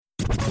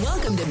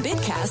Welcome to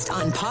Bitcast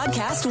on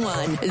Podcast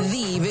One,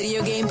 the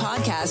video game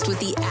podcast with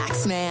the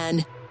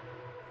Axeman.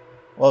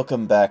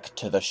 Welcome back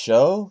to the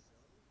show.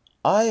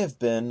 I have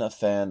been a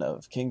fan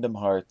of Kingdom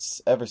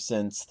Hearts ever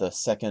since the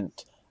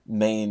second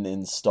main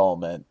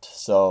installment,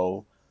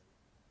 so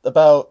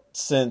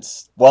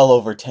since well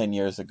over 10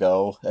 years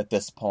ago at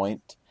this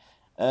point,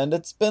 and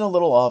it's been a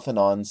little off and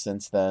on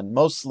since then,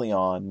 mostly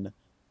on.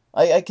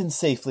 I can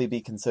safely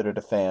be considered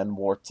a fan,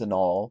 warts and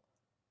all.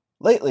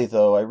 Lately,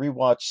 though, I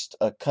rewatched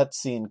a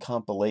cutscene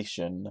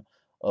compilation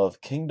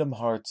of Kingdom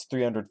Hearts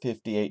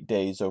 358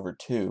 Days over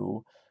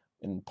 2,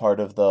 in part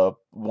of the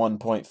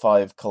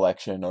 1.5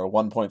 collection, or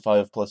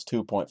 1.5 plus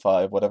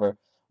 2.5,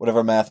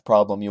 whatever math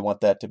problem you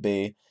want that to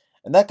be,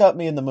 and that got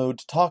me in the mood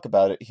to talk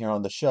about it here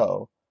on the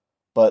show.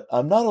 But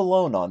I'm not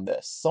alone on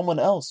this. Someone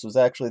else was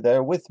actually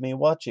there with me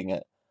watching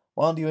it.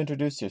 Why don't you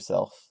introduce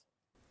yourself?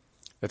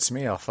 It's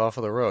me,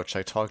 Alfalfa the Roach.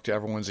 I talked to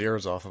everyone's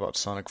ears off about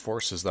Sonic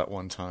Forces that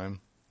one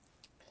time.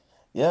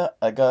 Yeah,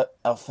 I got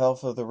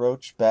Alfalfa the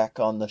Roach back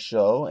on the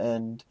show,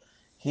 and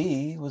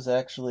he was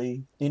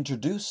actually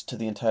introduced to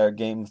the entire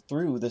game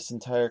through this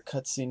entire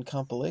cutscene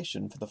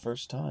compilation for the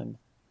first time.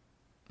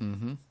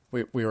 Mm-hmm.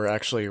 We were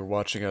actually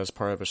watching it as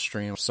part of a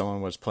stream.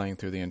 Someone was playing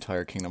through the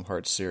entire Kingdom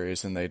Hearts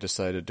series, and they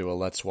decided to do a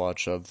Let's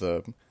Watch of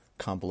the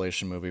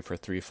compilation movie for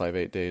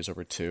 358 Days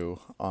over 2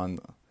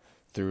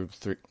 through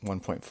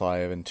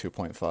 1.5 and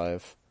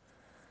 2.5.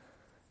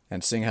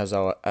 And seeing as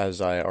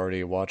I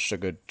already watched a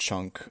good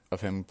chunk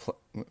of him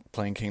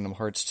playing Kingdom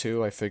Hearts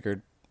 2, I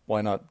figured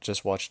why not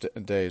just watch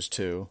Days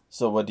 2.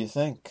 So what do you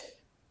think?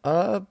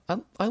 I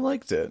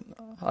liked it.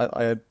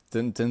 I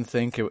didn't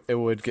think it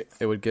would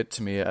get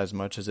to me as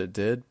much as it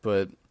did,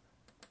 but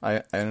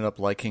I ended up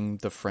liking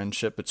the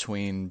friendship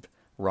between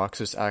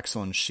Roxas,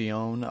 Axel, and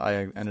Xion.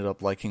 I ended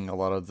up liking a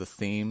lot of the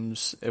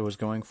themes it was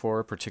going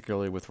for,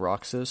 particularly with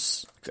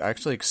Roxas. I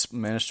actually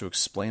managed to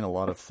explain a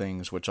lot of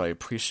things, which I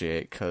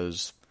appreciate,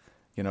 because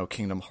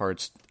Kingdom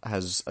Hearts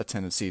has a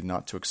tendency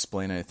not to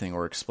explain anything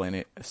or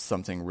explain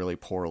something really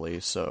poorly,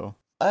 so.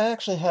 I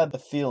actually had the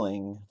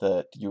feeling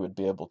that you would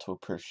be able to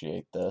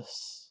appreciate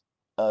this.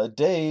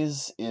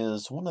 Days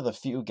is one of the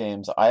few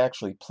games I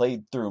actually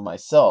played through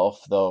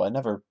myself, though I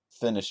never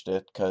finished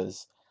it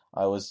because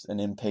I was an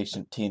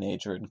impatient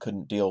teenager and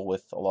couldn't deal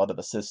with a lot of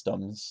the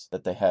systems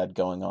that they had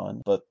going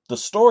on. But the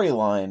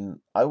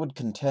storyline, I would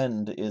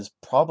contend, is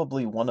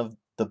probably one of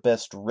the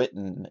best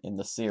written in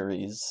the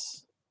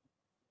series.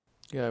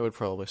 Yeah, I would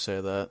probably say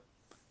that.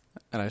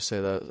 And I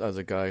say that as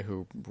a guy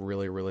who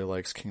really, really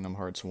likes Kingdom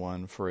Hearts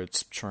 1 for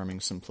its charming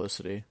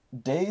simplicity.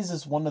 Days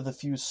is one of the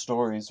few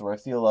stories where I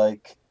feel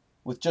like,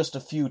 with just a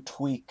few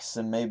tweaks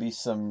and maybe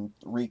some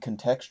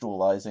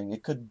recontextualizing,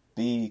 it could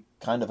be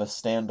kind of a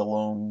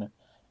standalone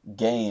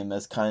game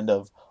as kind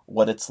of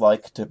what it's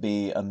like to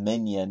be a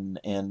minion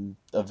in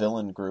a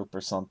villain group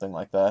or something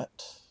like that.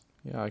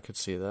 Yeah, I could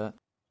see that.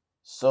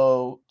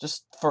 So,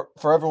 just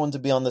for everyone to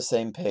be on the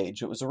same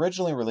page, it was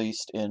originally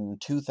released in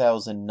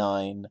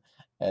 2009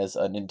 as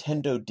a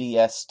Nintendo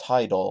DS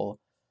title,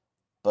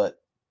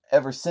 but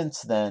ever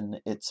since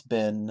then, it's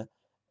been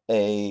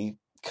a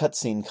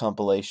cutscene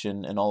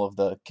compilation in all of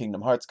the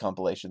Kingdom Hearts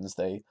compilations.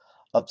 They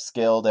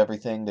upscaled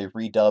everything, they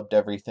redubbed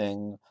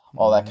everything,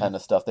 all that kind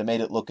of stuff. They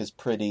made it look as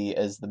pretty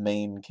as the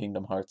main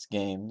Kingdom Hearts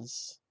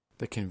games.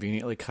 They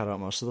conveniently cut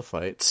out most of the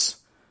fights.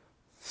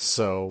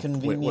 So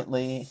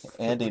conveniently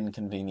and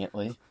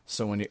inconveniently.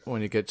 So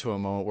when you get to a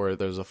moment where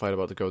there's a fight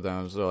about to go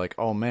down, they're like,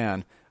 "Oh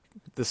man,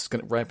 this is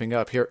ramping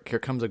up. Here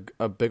comes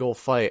a big old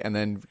fight," and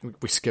then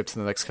we skip to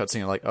the next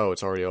cutscene. Like, oh,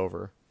 it's already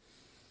over.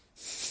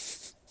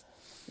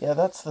 Yeah,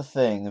 that's the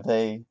thing.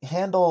 They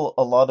handle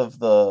a lot of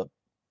the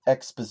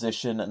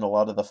exposition and a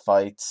lot of the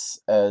fights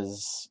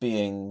as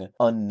being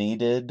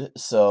unneeded.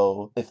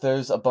 So if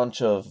there's a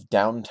bunch of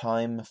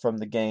downtime from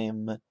the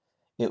game,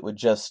 it would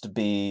just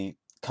be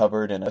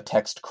covered in a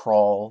text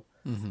crawl,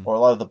 or a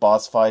lot of the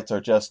boss fights are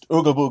just,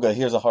 ooga booga,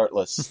 here's a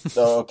Heartless.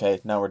 So, okay,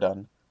 now we're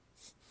done.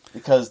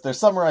 Because they're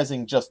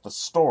summarizing just the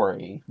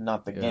story,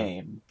 not the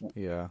game.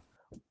 Yeah.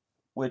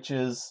 Which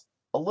is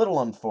a little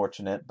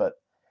unfortunate, but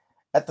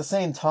at the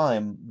same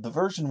time, the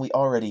version we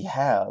already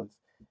have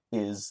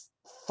is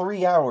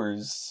 3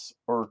 hours,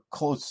 or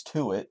close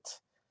to it.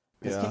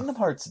 Because Kingdom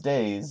Hearts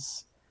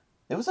Days,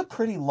 it was a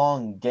pretty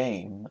long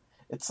game.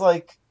 It's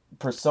like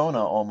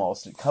Persona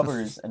almost. It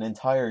covers an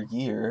entire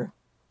year.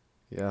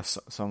 Yeah,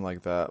 something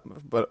like that.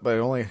 But it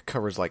only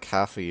covers like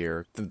half a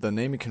year. The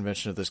naming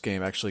convention of this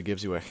game actually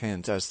gives you a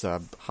hint as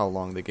to how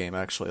long the game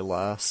actually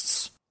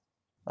lasts.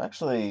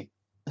 Actually,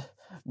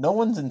 no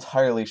one's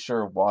entirely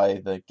sure why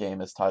the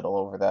game is titled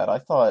over that. I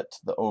thought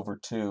the over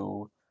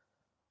 2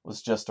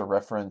 was just a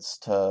reference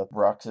to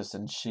Roxas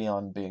and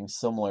Xion being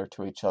similar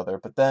to each other.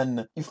 But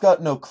then, you've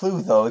got no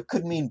clue though. It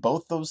could mean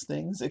both those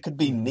things. It could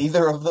be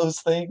neither of those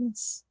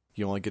things.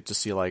 You only get to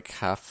see like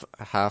half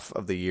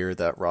of the year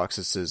that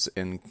Roxas is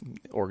in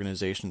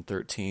Organization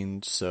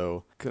 13,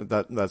 so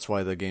that's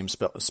why the game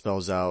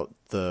spells out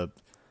the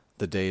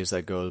days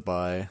that go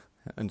by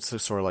and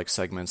sort of like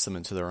segments them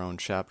into their own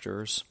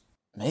chapters.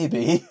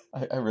 Maybe.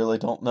 I really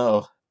don't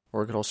know.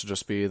 Or it could also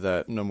just be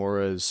that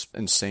Nomura is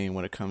insane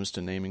when it comes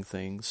to naming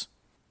things.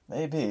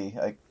 Maybe.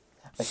 I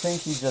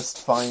think he just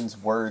finds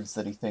words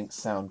that he thinks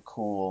sound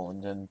cool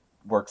and then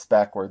works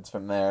backwards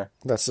from there.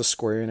 That's the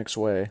Square Enix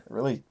way. It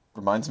really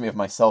reminds me of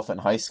myself in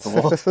high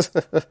school.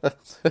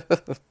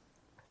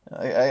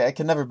 I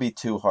can never be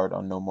too hard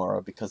on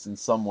Nomura because in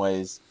some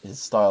ways his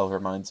style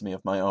reminds me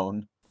of my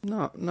own.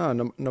 No,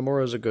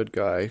 Nomura's a good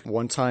guy.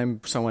 One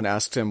time someone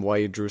asked him why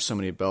he drew so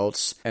many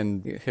belts,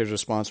 and his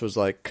response was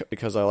like,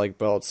 because I like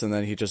belts, and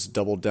then he just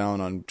doubled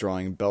down on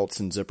drawing belts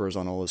and zippers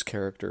on all his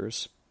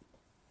characters.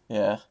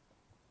 Yeah.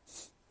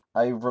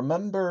 I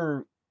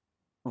remember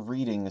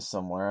reading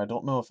somewhere, I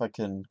don't know if I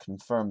can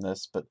confirm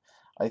this, but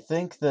I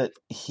think that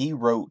he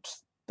wrote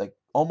like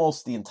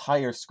almost the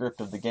entire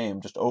script of the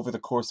game just over the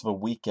course of a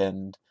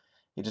weekend.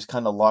 He just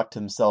kind of locked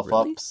himself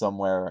Really? up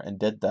somewhere and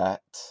did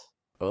that.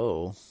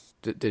 Oh.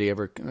 Did he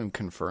ever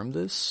confirm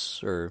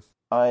this, or?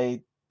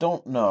 I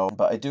don't know,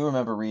 but I do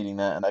remember reading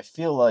that, and I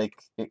feel like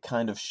it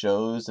kind of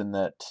shows in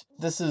that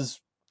this is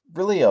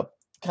really a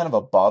kind of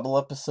a bottle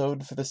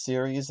episode for the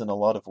series in a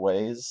lot of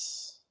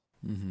ways.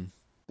 Mm-hmm.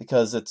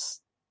 Because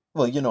it's,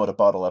 well, you know what a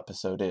bottle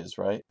episode is,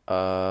 right?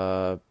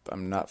 I'm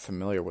not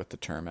familiar with the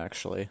term,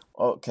 actually.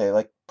 Okay,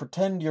 like,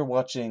 pretend you're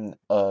watching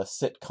a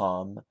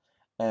sitcom,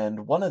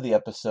 and one of the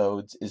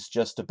episodes is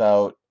just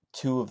about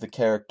two of the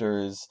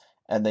characters,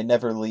 and they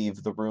never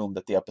leave the room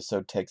that the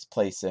episode takes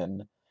place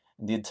in.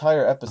 And the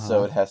entire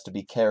episode has to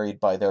be carried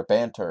by their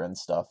banter and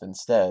stuff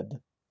instead.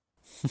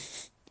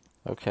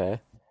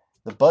 Okay.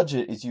 The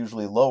budget is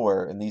usually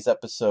lower, and these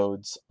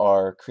episodes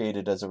are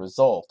created as a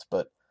result,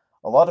 but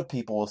a lot of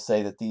people will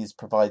say that these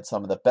provide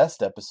some of the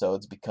best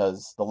episodes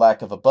because the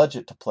lack of a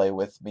budget to play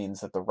with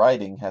means that the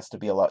writing has to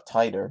be a lot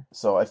tighter.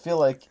 So I feel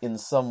like in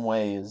some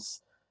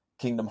ways,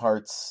 Kingdom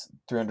Hearts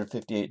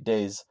 358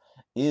 Days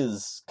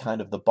is kind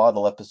of the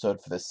bottle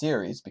episode for the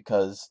series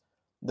because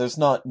there's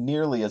not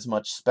nearly as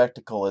much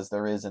spectacle as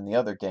there is in the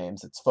other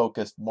games. It's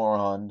focused more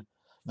on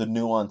the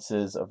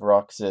nuances of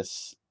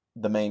Roxas,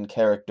 the main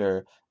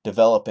character,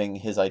 developing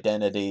his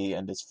identity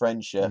and his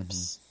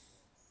friendships.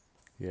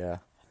 Mm-hmm. Yeah.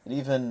 It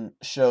even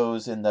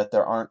shows in that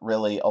there aren't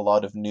really a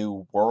lot of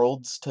new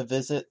worlds to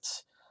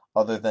visit,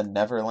 other than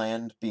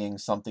Neverland being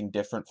something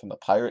different from the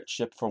pirate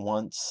ship for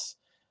once,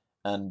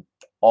 and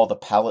all the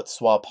palette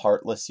swap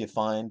Heartless you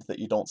find that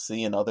you don't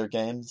see in other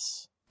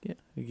games.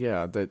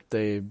 Yeah, that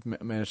they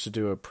managed to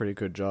do a pretty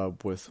good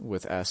job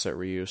with asset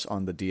reuse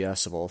on the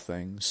DS of all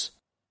things.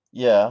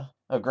 Yeah,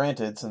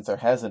 granted, since there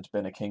hasn't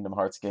been a Kingdom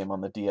Hearts game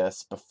on the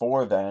DS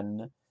before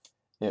then,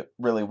 it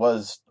really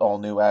was all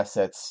new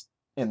assets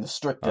in the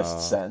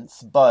strictest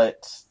sense,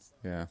 but,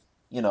 Yeah.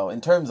 you know, in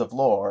terms of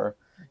lore,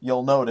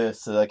 you'll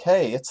notice, like,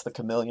 hey, it's the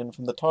chameleon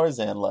from the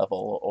Tarzan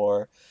level,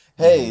 or,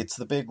 hey, it's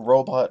the big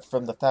robot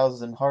from the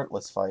Thousand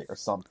Heartless fight, or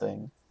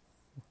something.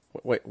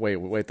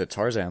 Wait, the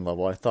Tarzan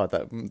level? I thought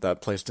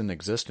that place didn't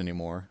exist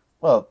anymore.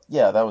 Well,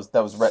 yeah, that was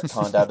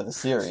retconned out of the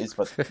series,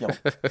 but, you know,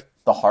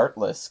 the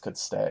Heartless could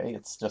stay.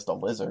 It's just a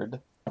lizard.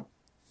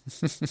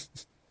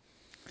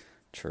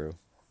 True.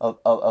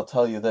 I'll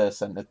tell you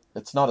this, and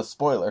it's not a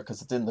spoiler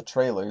because it's in the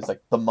trailers.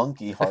 Like the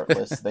monkey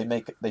Heartless,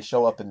 they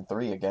show up in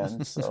 3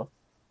 again. So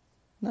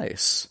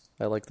Nice.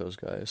 I like those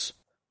guys.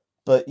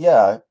 But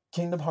yeah,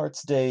 Kingdom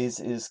Hearts Days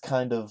is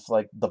kind of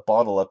like the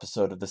bottle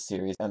episode of the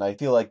series, and I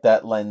feel like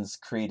that lends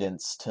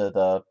credence to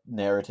the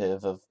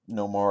narrative of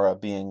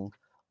Nomura being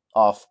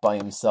off by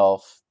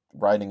himself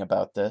writing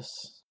about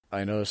this.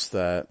 I noticed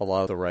that a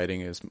lot of the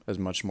writing is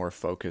much more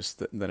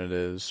focused than it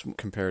is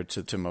compared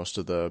to most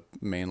of the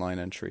mainline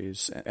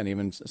entries, and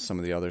even some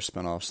of the other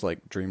spinoffs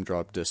like Dream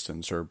Drop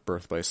Distance or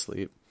Birth by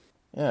Sleep.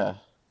 Yeah.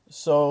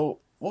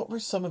 So, what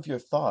were some of your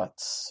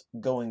thoughts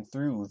going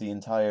through the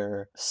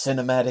entire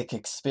cinematic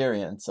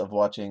experience of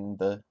watching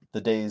the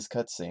Days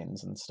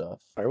cutscenes and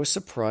stuff? I was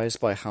surprised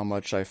by how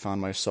much I found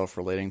myself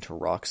relating to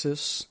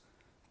Roxas,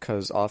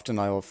 because often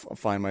I will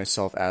find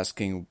myself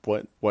asking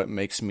what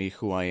makes me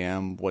who I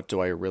am, what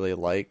do I really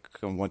like,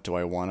 and what do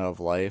I want out of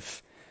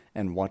life,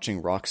 and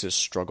watching Roxas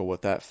struggle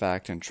with that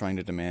fact and trying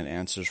to demand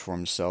answers for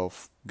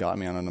himself got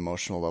me on an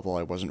emotional level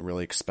I wasn't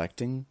really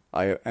expecting.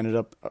 I ended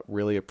up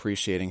really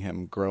appreciating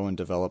him grow and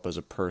develop as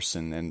a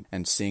person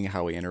and seeing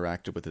how he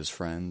interacted with his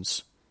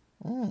friends.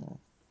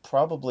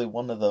 Probably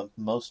one of the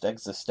most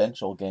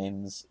existential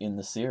games in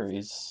the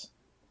series.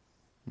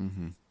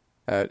 Mm-hmm.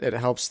 It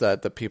helps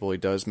that the people he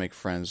does make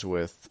friends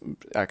with,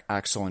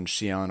 Axel and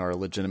Xion, are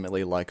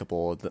legitimately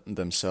likable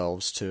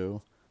themselves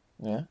too.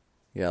 Yeah.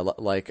 Yeah,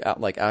 like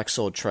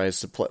Axel tries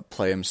to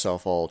play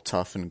himself all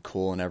tough and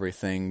cool and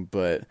everything,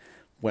 but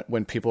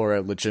when people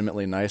are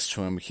legitimately nice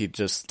to him, he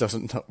just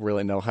doesn't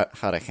really know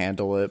how to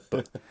handle it,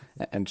 but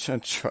and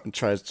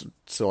tries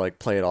to like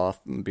play it off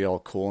and be all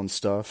cool and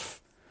stuff.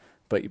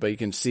 But you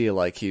can see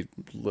like he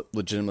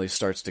legitimately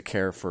starts to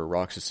care for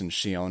Roxas and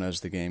Xion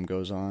as the game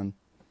goes on.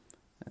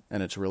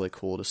 And it's really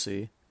cool to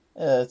see.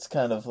 Yeah, it's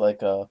kind of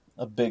like a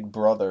big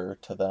brother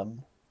to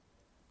them.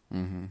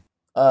 Mm-hmm.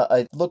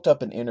 I looked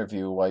up an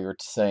interview while you were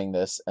saying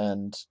this,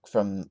 and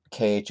from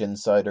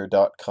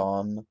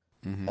KHinsider.com,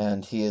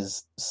 And he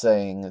is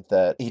saying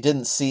that he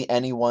didn't see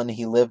anyone,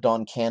 he lived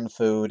on canned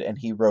food, and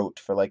he wrote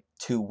for like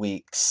 2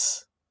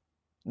 weeks.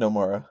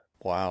 Nomura.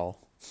 Wow.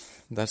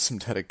 That's some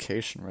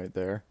dedication right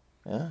there.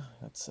 Yeah,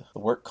 that's the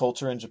work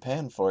culture in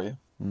Japan for you.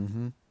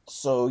 Mm-hmm.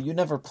 So you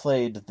never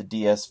played the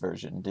DS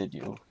version, did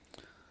you?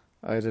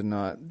 I did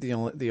not. The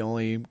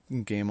only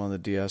game on the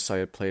DS I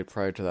had played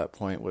prior to that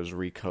point was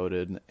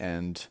Recoded,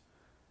 and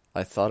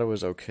I thought it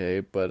was okay,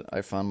 but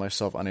I found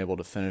myself unable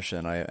to finish it,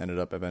 and I ended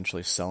up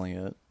eventually selling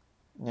it.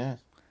 Yeah.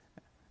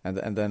 And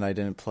then I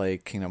didn't play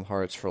Kingdom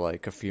Hearts for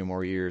like a few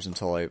more years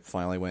until I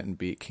finally went and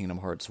beat Kingdom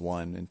Hearts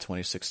 1 in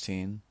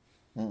 2016.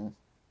 Mm.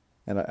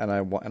 And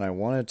I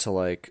wanted to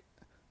like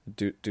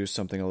do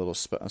something a little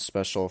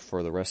special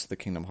for the rest of the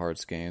Kingdom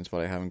Hearts games,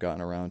 but I haven't gotten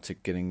around to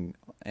getting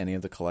any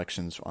of the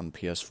collections on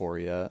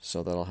PS4 yet,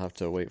 so that'll have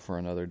to wait for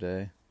another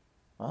day.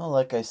 Well,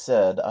 like I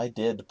said, I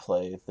did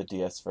play the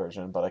DS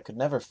version, but I could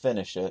never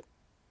finish it.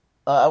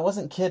 I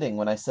wasn't kidding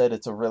when I said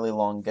it's a really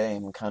long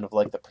game, kind of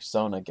like the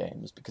Persona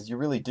games, because you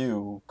really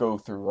do go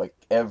through like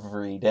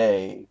every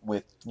day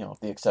with,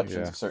 the exceptions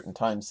Yeah. of certain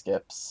time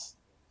skips.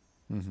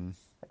 Mm-hmm.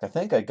 Like, I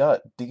think I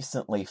got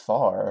decently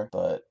far,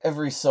 but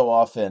every so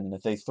often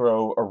they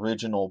throw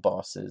original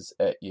bosses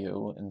at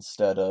you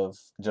instead of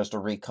just a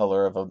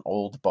recolor of an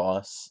old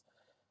boss.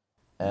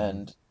 Mm-hmm.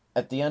 And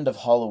at the end of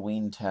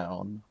Halloween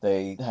Town,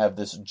 they have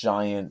this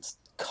giant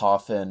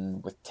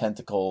coffin with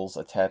tentacles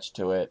attached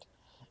to it,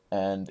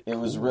 and it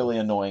was Cool. really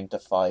annoying to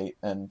fight,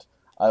 and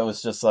I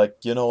was just like,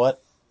 you know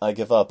what? I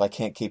give up. I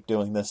can't keep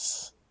doing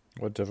this.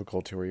 What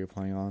difficulty were you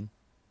playing on?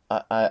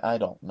 I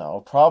don't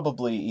know.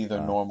 Probably either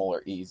Oh. normal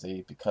or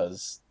easy,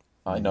 because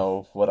I Mm.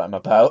 know what I'm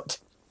about.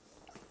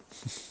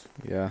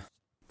 Yeah.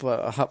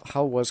 But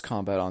how was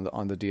combat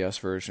on the DS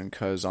version?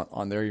 Because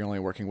on there you're only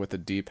working with the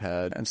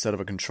D-pad instead of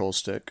a control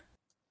stick.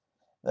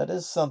 That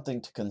is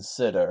something to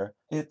consider.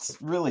 It's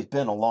really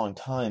been a long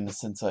time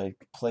since I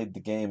played the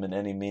game in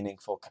any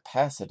meaningful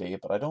capacity,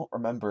 but I don't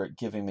remember it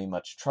giving me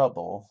much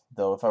trouble.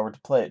 Though if I were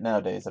to play it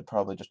nowadays, I'd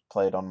probably just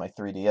play it on my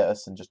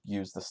 3DS and just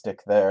use the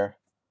stick there.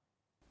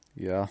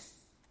 Yeah.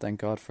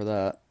 Thank God for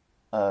that.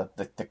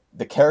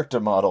 The character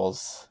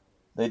models,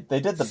 they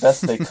did the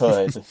best they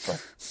could,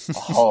 but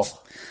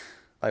oh,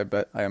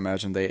 I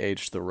imagine they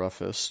aged the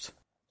roughest.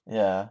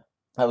 yeah.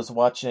 I was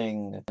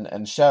watching,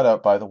 and shout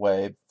out, by the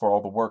way, for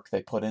all the work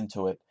they put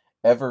into it,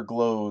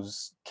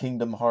 Everglow's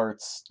Kingdom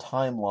Hearts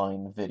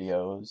timeline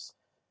videos.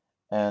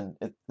 And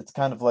it's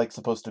kind of like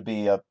supposed to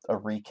be a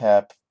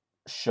recap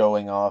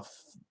showing off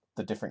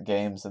the different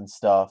games and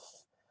stuff,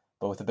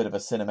 but with a bit of a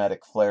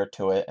cinematic flair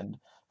to it. And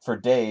for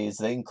days,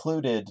 they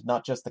included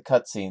not just the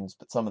cutscenes,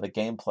 but some of the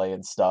gameplay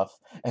and stuff.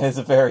 And it's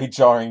a very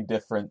jarring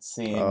difference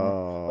seeing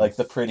Oh. like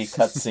the pretty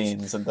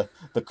cutscenes and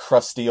the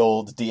crusty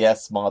old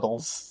DS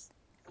models.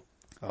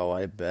 Oh,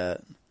 I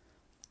bet.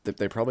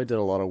 They probably did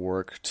a lot of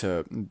work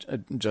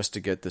just to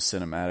get the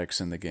cinematics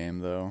in the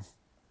game, though.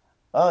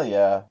 Oh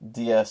yeah,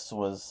 DS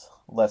was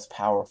less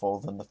powerful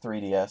than the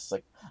 3DS.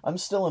 Like, I'm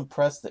still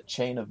impressed that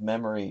Chain of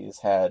Memories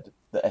had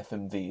the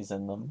FMVs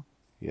in them.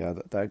 Yeah,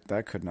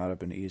 that could not have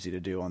been easy to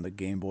do on the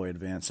Game Boy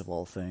Advance of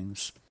all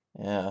things.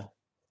 Yeah.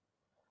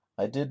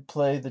 I did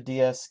play the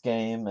DS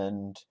game,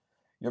 and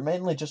you're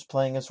mainly just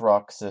playing as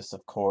Roxas,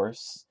 of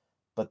course,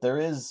 but there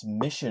is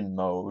mission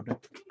mode,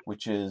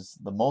 which is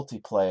the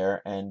multiplayer,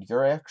 and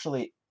you're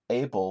actually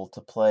able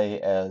to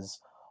play as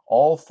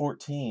all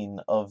 14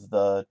 of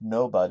the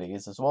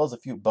nobodies, as well as a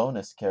few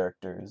bonus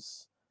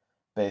characters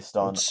based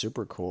Oh, on, it's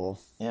super cool.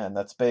 yeah, and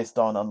that's based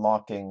on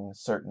unlocking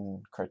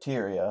certain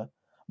criteria.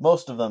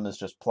 Most of them is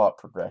just plot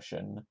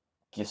progression.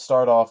 You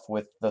start off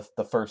with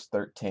the first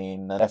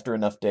 13, and after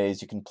enough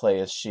days you can play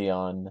as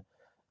Shion.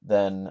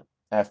 Then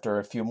after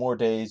a few more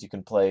days you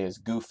can play as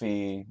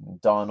Goofy,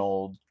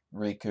 Donald,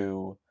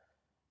 Riku,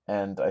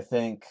 and I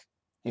think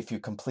if you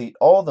complete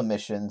all the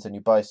missions and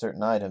you buy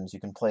certain items, you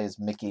can play as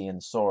Mickey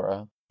and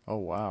Sora. Oh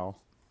wow.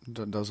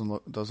 Doesn't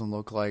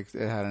look like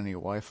it had any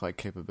Wi-Fi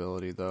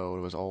capability though.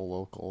 It was all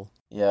local.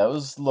 Yeah, it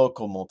was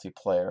local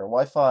multiplayer.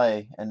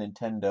 Wi-Fi and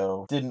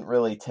Nintendo didn't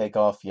really take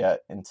off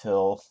yet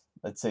until,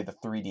 let's say, the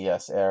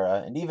 3DS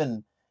era, and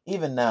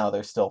even now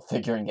they're still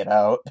figuring it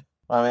out.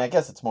 I mean, I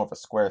guess it's more of a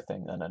Square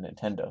thing than a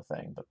Nintendo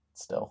thing, but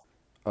still.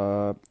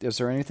 Is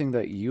there anything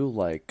that you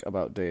like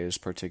about Days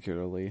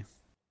particularly?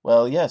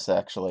 Well, yes,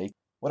 actually.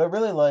 What I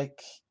really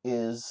like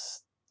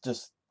is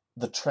just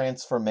the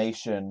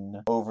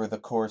transformation over the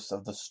course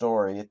of the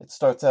story. It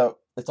starts out,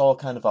 it's all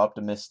kind of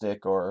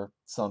optimistic or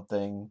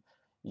something.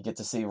 You get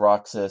to see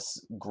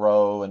Roxas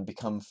grow and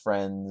become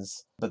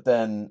friends, but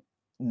then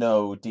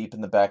know deep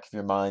in the back of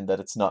your mind that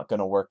it's not going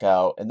to work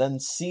out, and then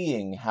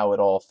seeing how it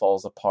all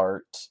falls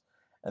apart,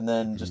 and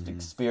then just Hmm.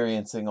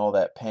 experiencing all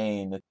that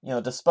pain.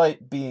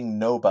 Despite being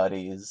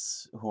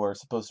nobodies who are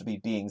supposed to be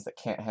beings that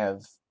can't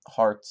have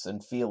hearts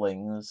and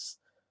feelings,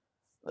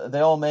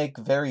 they all make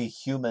very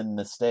human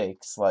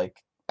mistakes.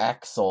 Like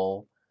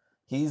Axel,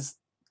 he's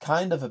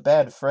kind of a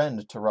bad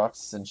friend to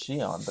Roxas and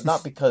Shion, but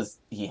not because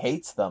he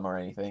hates them or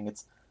anything.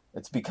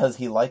 It's because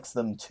he likes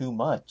them too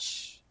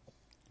much.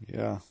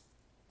 Yeah.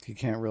 He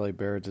can't really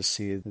bear to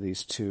see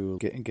these two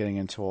getting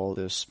into all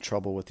this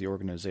trouble with the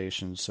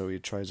organization, so he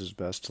tries his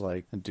best to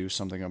like do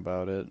something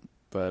about it.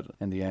 But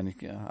in the end,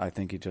 I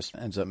think he just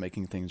ends up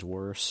making things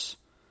worse.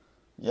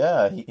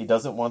 Yeah, he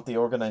doesn't want the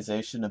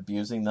organization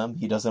abusing them.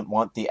 He doesn't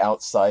want the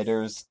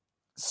outsiders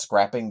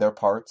scrapping their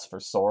parts for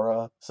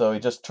Sora. So he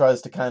just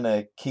tries to kind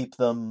of keep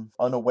them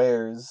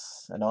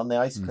unawares and on the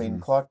ice cream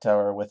Mm-hmm. clock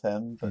tower with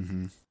him, but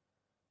Mm-hmm.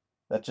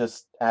 that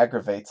just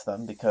aggravates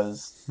them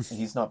because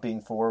he's not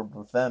being forward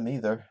with them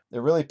either. It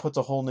really puts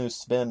a whole new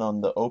spin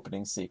on the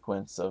opening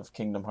sequence of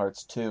Kingdom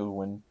Hearts 2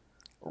 when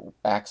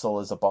Axel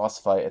is a boss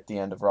fight at the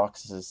end of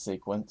Roxas'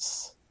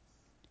 sequence.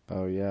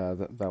 Oh yeah,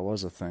 that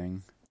was a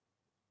thing.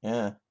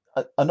 Yeah.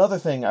 Another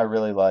thing I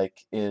really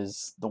like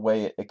is the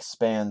way it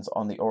expands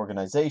on the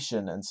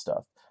organization and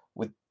stuff.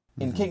 With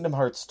in Mm-hmm. Kingdom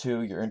Hearts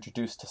 2, you're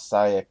introduced to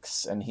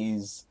Saïx, and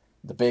he's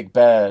the big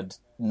bad,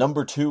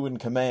 number two in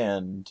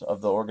command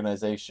of the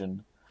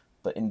organization.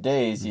 But in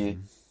Days, you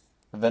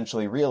Mm-hmm.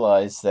 eventually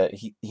realize that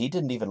he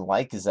didn't even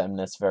like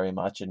Xemnas very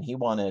much, and he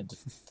wanted to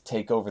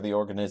take over the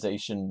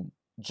organization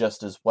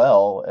just as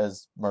well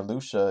as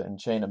Marluxia in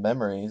Chain of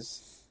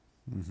Memories.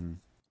 Mm-hmm.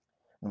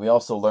 And we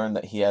also learned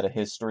that he had a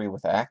history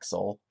with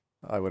Axel.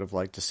 I would have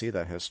liked to see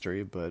that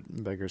history, but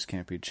beggars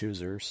can't be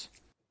choosers.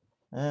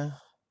 Eh,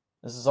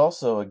 this is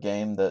also a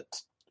game that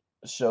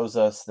shows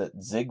us that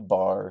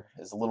Xigbar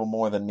is a little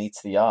more than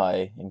meets the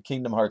eye. In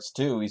Kingdom Hearts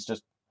 2, he's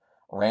just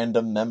a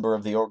random member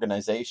of the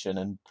organization,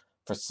 and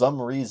for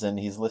some reason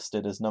he's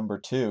listed as number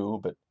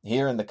two, but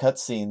here in the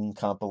cutscene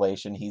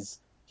compilation, he's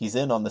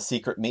in on the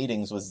secret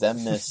meetings with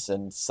Xemnas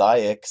and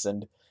Saïx,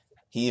 and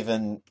he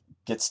even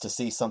gets to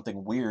see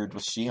something weird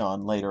with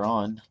Xion later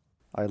on.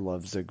 I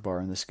love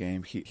Xigbar in this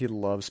game. He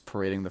loves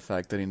parading the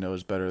fact that he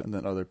knows better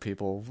than other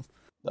people.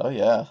 Oh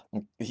yeah,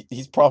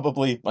 he's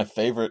probably my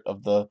favorite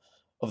of the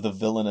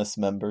villainous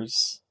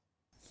members.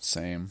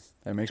 Same.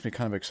 It makes me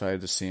kind of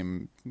excited to see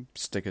him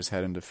stick his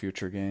head into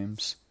future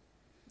games.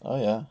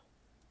 Oh yeah.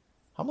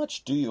 How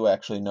much do you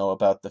actually know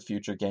about the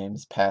future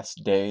games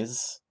past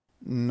Days?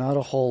 Not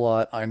a whole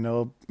lot. I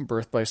know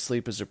Birth by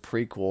Sleep is a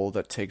prequel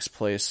that takes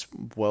place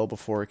well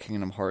before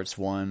Kingdom Hearts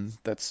 1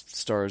 that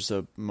stars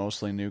a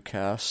mostly new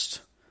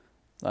cast.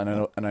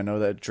 Oh, And I know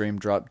that Dream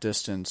Drop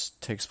Distance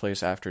takes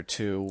place after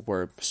 2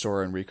 where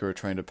Sora and Riku are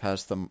trying to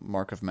pass the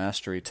Mark of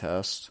Mastery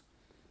test.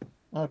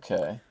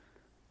 okay.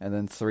 And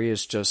then 3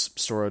 is just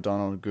Sora,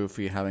 Donald, and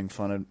Goofy having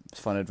fun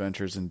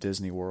adventures in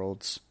Disney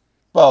worlds.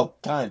 Well,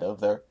 kind of.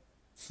 They're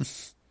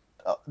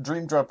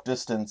Dream Drop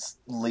Distance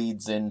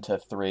leads into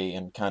 3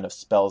 and kind of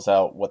spells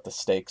out what the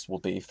stakes will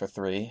be for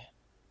 3.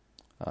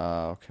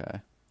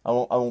 Okay. I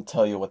won't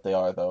tell you what they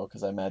are though,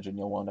 because I imagine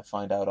you'll want to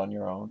find out on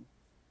your own.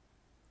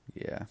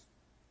 Yeah.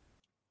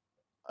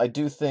 I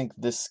do think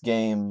this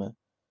game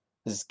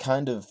is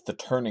kind of the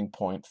turning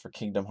point for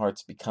Kingdom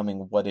Hearts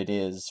becoming what it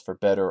is, for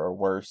better or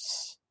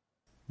worse.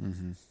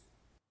 Mm-hmm.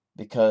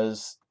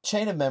 Because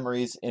Chain of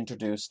Memories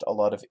introduced a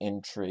lot of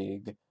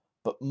intrigue,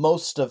 but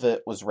most of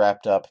it was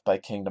wrapped up by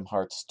Kingdom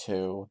Hearts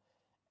 2.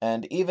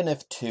 And even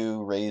if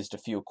 2 raised a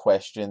few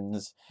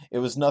questions, it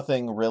was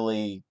nothing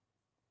really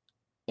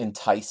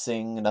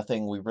enticing,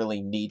 nothing we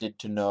really needed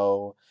to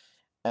know,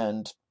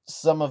 and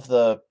some of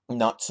the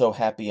not so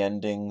happy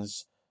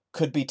endings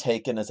could be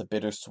taken as a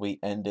bittersweet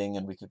ending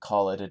and we could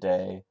call it a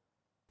day.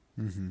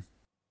 Mm-hmm.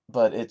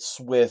 But it's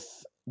with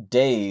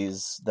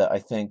Days that I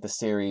think the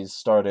series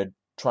started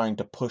trying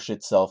to push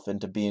itself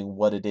into being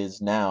what it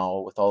is now,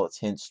 with all its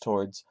hints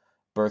towards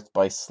Birth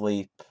by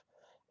Sleep,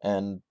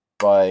 and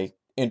by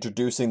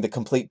introducing the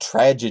complete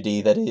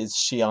tragedy that is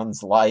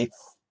Xion's life.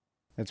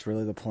 It's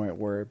really the point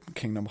where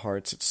Kingdom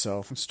Hearts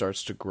itself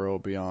starts to grow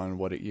beyond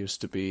what it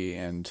used to be,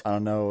 and I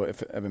don't know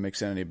if it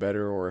makes it any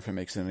better or if it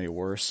makes it any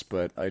worse,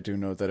 but I do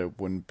know that it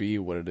wouldn't be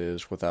what it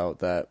is without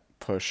that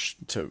push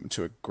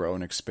to grow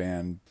and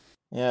expand.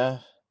 Yeah,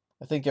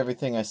 I think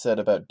everything I said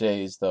about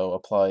Days, though,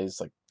 applies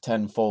like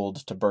tenfold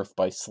to Birth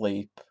by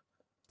Sleep.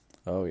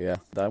 Oh yeah,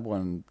 that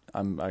one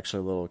I'm actually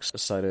a little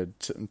excited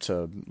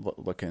to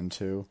look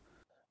into.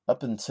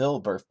 Up until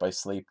Birth by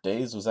Sleep,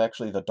 Days was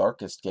actually the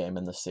darkest game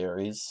in the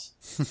series.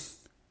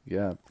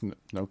 Yeah,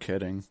 no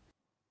kidding.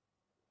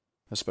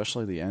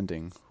 Especially the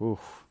ending. Ooh.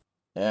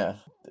 Yeah,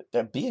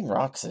 being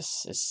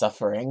Roxas is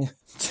suffering.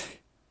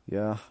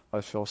 Yeah,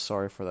 I feel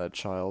sorry for that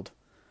child.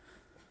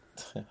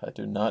 I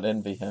do not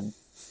envy him.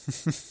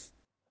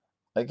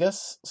 I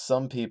guess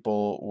some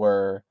people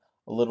were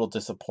a little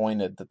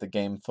disappointed that the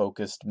game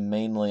focused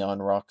mainly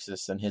on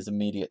Roxas and his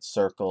immediate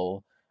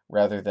circle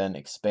rather than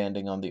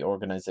expanding on the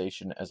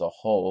organization as a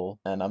whole,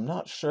 and I'm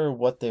not sure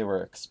what they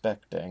were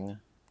expecting.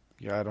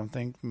 Yeah, I don't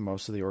think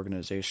most of the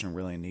organization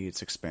really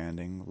needs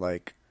expanding.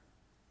 Like,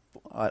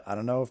 I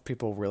don't know if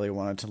people really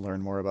wanted to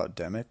learn more about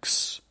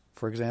Demix,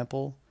 for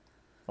example.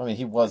 I mean,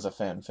 he was a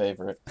fan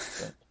favorite,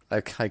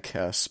 but I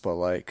guess, but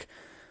like,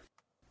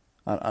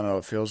 I don't know,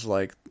 it feels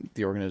like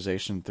the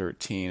Organization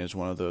 13 is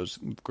one of those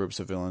groups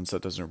of villains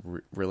that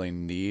doesn't really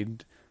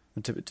need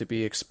to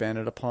be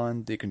expanded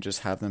upon. You can just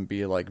have them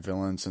be like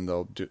villains and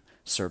they'll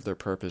serve their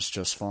purpose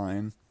just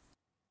fine.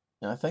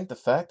 And I think the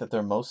fact that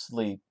they're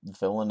mostly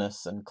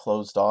villainous and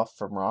closed off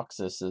from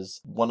Roxas is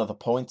one of the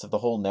points of the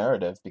whole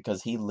narrative,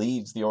 because he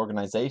leaves the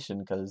organization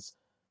because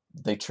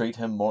they treat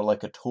him more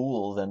like a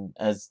tool than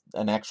as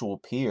an actual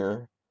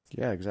peer.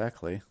 Yeah,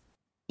 exactly.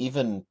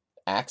 Even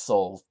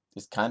Axel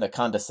is kind of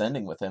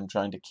condescending with him,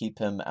 trying to keep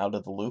him out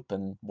of the loop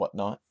and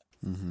whatnot.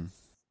 Mm-hmm.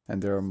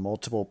 And there are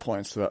multiple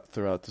points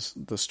throughout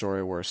the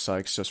story where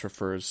Sykes just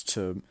refers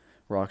to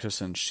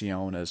Roxas and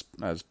Shion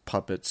as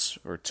puppets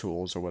or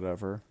tools or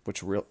whatever,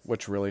 which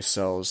really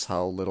sells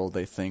how little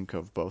they think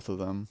of both of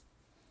them.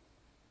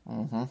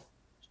 Mm-hmm.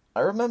 I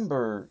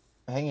remember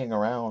hanging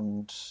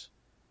around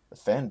the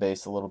fan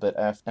base a little bit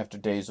after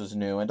Days was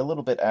new, and a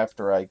little bit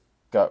after I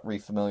got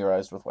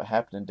refamiliarized with what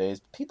happened in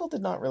Days. People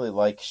did not really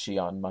like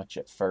Shion much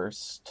at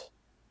first.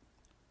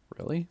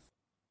 Really?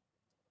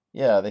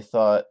 Yeah, they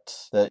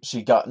thought that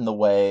she got in the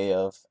way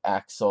of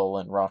Axel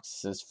and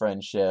Roxas's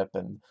friendship,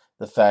 and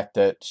the fact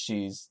that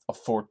she's a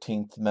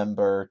 14th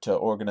member to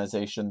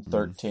Organization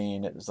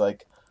 13. It was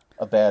like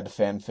a bad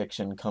fan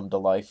fiction come to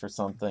life or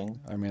something.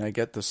 I mean, I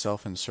get the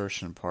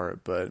self-insertion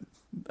part, but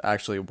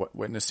actually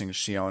witnessing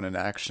Shion in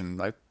action,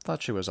 I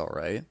thought she was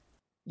alright.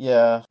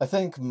 Yeah, I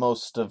think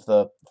most of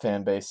the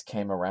fan base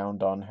came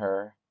around on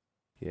her.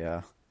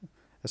 Yeah,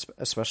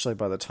 especially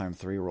by the time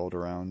 3 rolled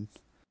around.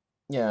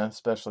 Yeah,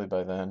 especially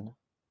by then.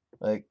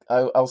 Like,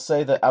 I'll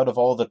say that out of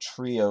all the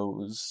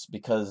trios,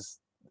 because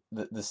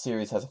the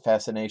series has a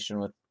fascination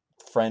with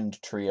friend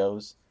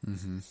trios,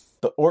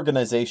 the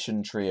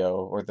Organization trio,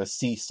 or the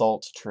Sea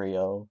Salt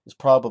trio, is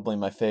probably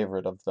my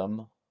favorite of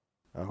them.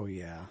 Oh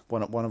yeah,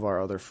 one of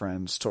our other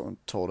friends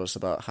told us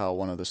about how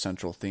one of the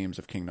central themes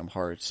of Kingdom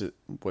Hearts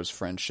was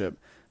friendship,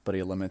 but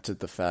he limited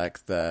the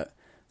fact that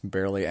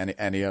barely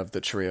any of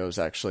the trios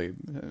actually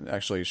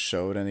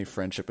showed any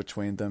friendship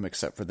between them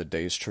except for the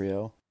Days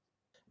trio.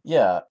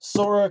 Yeah,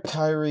 Sora,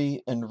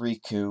 Kairi, and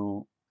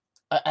Riku.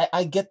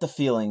 I get the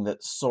feeling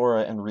that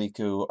Sora and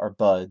Riku are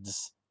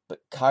buds,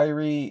 but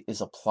Kairi is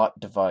a plot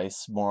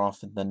device more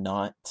often than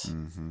not.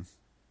 Mm-hmm.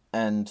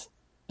 And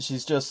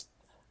she's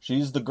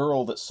the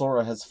girl that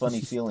Sora has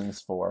funny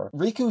feelings for.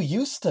 Riku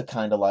used to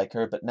kind of like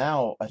her, but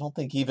now I don't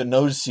think he even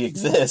knows she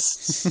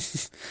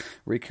exists.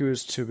 Riku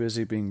is too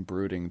busy being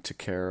brooding to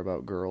care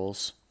about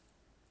girls.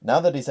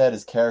 Now that he's had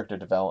his character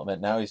development,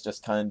 now he's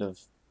just kind of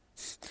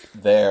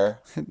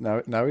there.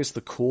 Now he's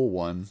the cool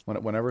one.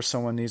 Whenever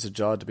someone needs a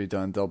job to be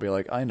done, they'll be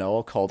like, I know,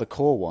 I'll call the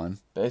cool one.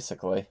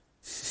 Basically.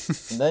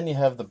 And then you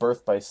have the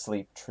Birth by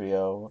Sleep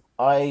trio.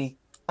 I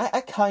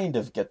kind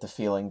of get the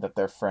feeling that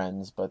they're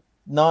friends, but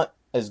not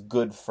as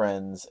good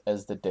friends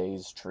as the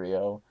Days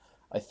trio.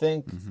 I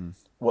think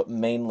what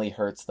mainly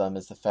hurts them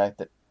is the fact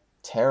that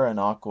Terra and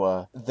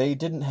Aqua, they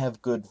didn't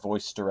have good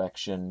voice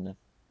direction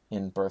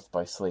in Birth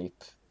by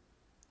Sleep.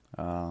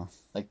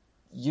 Like,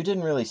 you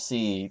didn't really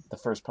see the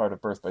first part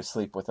of Birth by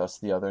Sleep with us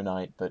the other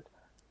night, but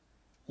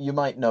you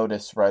might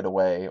notice right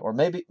away, or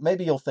maybe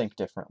you'll think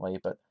differently,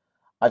 but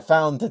I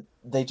found that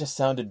they just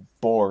sounded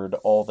bored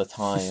all the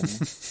time.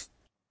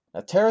 Now,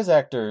 Terra's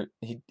actor,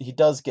 he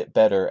does get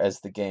better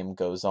as the game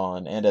goes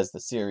on, and as the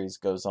series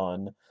goes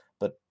on,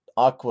 but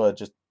Aqua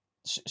just,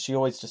 she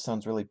always just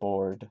sounds really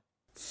bored.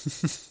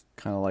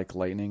 Kind of like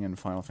Lightning in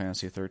Final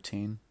Fantasy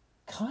 13.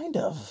 Kind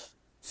of.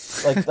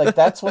 Like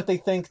that's what they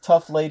think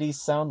tough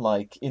ladies sound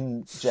like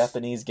in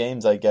Japanese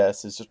games, I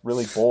guess, is just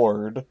really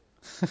bored.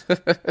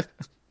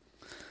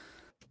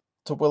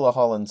 To Willa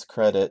Holland's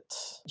credit,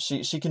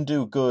 she can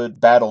do good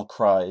battle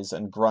cries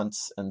and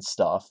grunts and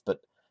stuff,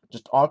 but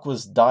just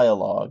Aqua's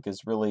dialogue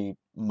is really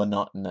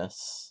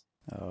monotonous.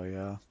 Oh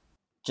yeah.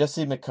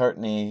 Jesse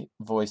McCartney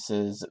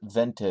voices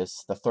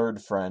Ventus, the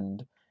third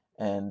friend,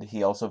 and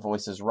he also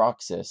voices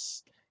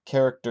Roxas,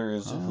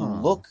 characters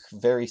who look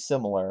very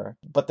similar,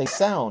 but they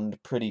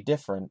sound pretty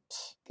different.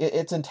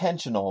 It's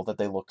intentional that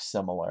they look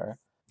similar.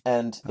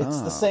 And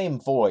it's the same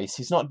voice.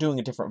 He's not doing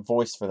a different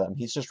voice for them.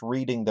 He's just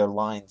reading their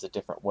lines a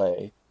different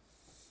way.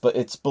 But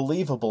it's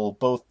believable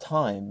both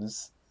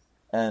times,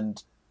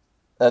 and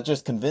that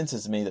just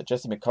convinces me that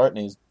Jesse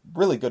McCartney is a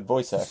really good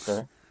voice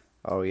actor.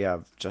 Oh yeah,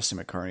 Jesse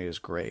McCartney is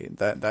great.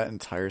 That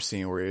entire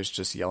scene where he was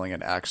just yelling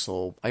at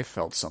Axel, I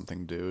felt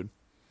something, dude.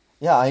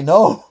 Yeah, I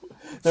know.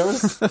 There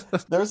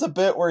was a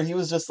bit where he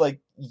was just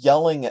like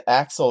yelling at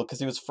Axel because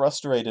he was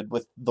frustrated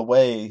with the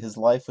way his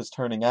life was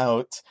turning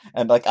out,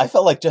 and like I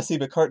felt like Jesse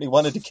McCartney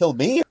wanted to kill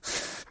me.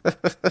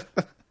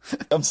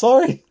 I'm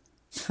sorry.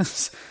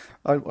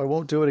 I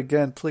won't do it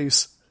again,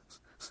 please.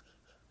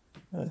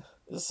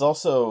 It's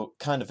also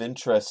kind of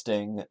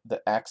interesting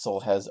that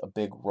Axel has a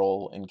big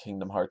role in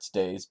Kingdom Hearts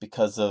Days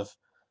because of,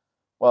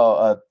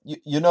 well,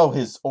 you know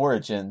his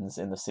origins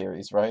in the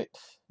series, right?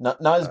 Not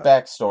his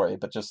backstory,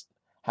 but just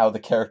how the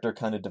character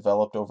kind of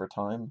developed over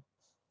time.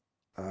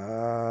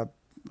 I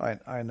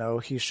know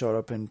he showed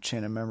up in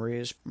Chain of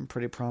Memories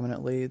pretty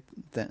prominently.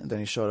 Then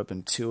he showed up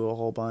in 2 a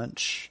whole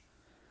bunch.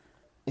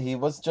 He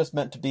was just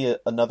meant to be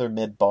another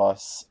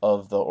mid-boss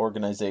of the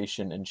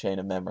organization in Chain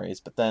of Memories,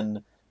 but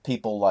then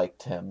people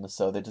liked him,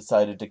 so they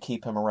decided to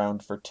keep him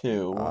around for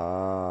 2.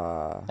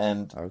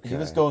 And okay. he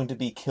was going to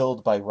be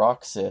killed by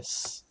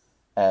Roxas,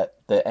 at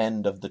the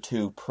end of the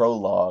 2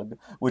 prologue,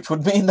 which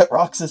would mean that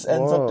Roxas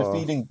ends up Whoa.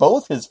 defeating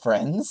both his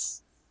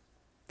friends.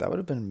 That would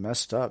have been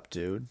messed up,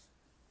 dude.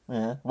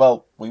 Yeah.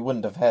 Well, we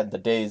wouldn't have had the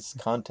day's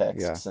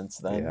context Yeah. since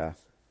then. Yeah.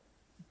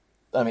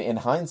 I mean, in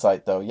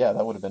hindsight, though, yeah,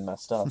 that would have been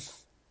messed up.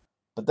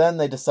 But then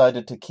they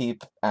decided to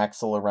keep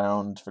Axel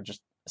around for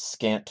just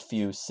scant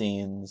few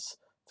scenes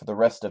for the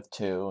rest of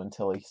 2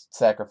 until he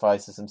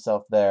sacrifices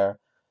himself there.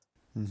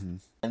 Mm-hmm.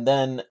 And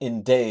then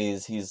in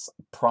Days, he's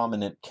a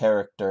prominent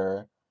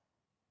character,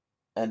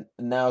 and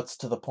now it's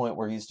to the point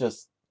where he's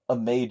just a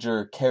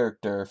major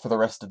character for the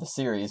rest of the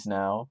series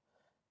now.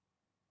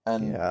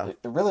 And Yeah. it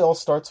really all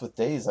starts with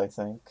Days, I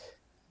think.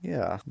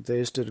 Yeah.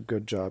 Days did a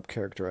good job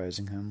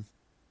characterizing him,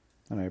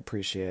 and I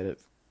appreciate it.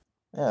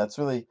 Yeah, it's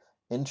really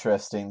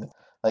interesting.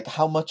 Like,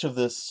 how much of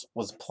this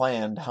was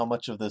planned, how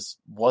much of this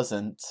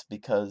wasn't,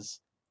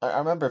 because I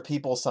remember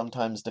people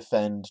sometimes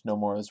defend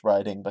Nomura's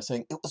writing by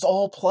saying it was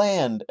all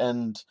planned,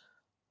 and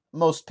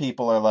most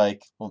people are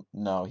like, well,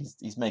 no,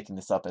 he's making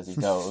this up as he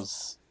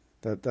goes.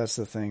 That's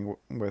the thing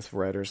with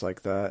writers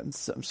like that. And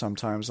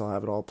sometimes they'll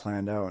have it all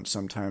planned out, and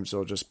sometimes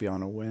they'll just be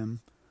on a whim.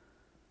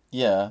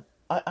 Yeah.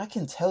 I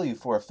can tell you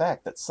for a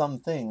fact that some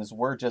things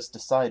were just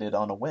decided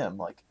on a whim.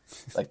 Like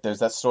there's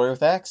that story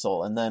with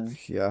Axel, and then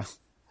Yeah.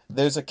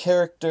 there's a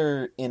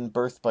character in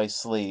Birth by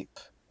Sleep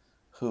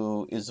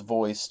who is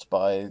voiced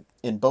by,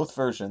 in both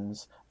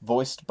versions,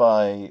 voiced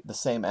by the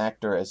same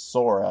actor as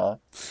Sora,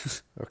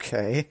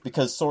 Okay.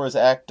 because Sora's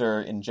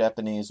actor in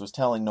Japanese was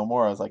telling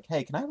Nomura, I was like,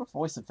 hey, can I have a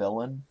voice of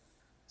villain?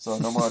 So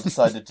Nomura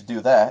decided to do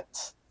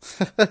that.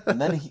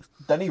 And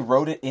then he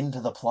wrote it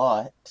into the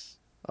plot.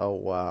 Oh,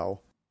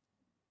 wow.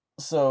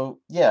 So,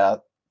 yeah,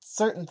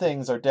 certain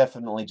things are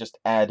definitely just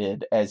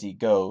added as he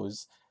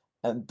goes.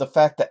 And the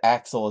fact that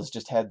Axel has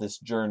just had this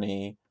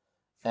journey,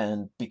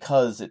 and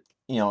because it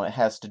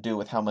has to do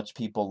with how much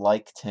people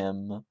liked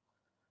him,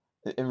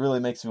 it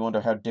really makes me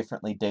wonder how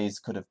differently Days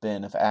could have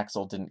been if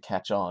Axel didn't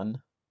catch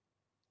on.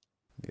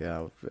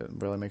 Yeah, it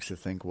really makes you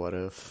think, what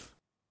if?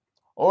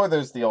 Or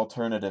there's the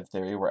alternative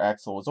theory where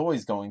Axel was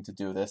always going to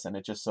do this, and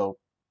it just so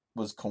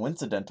was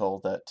coincidental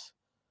that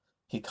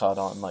he caught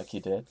on like he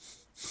did.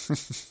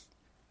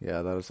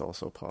 Yeah, that is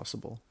also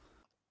possible.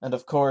 And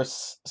of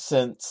course,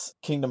 since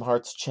Kingdom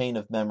Hearts Chain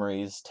of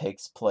Memories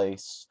takes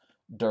place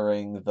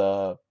during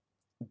the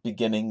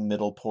beginning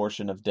middle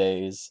portion of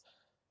Days,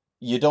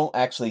 you don't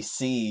actually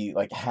see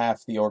like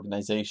half the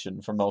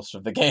organization for most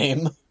of the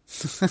game.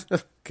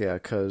 Yeah,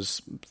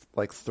 because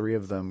like 3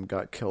 of them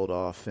got killed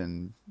off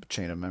in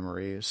Chain of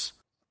Memories.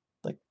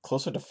 Like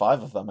closer to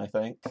 5 of them, I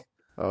think.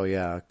 Oh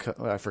yeah,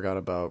 I forgot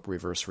about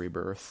Reverse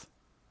Rebirth.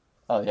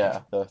 Oh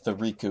yeah, the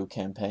Riku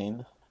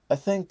campaign. I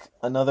think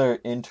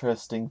another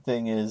interesting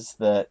thing is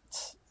that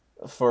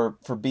for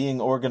being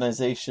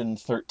Organization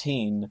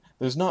 13,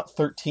 there's not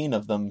 13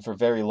 of them for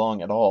very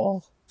long at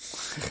all.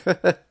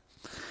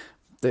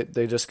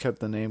 They just kept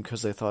the name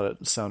because they thought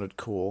it sounded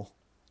cool.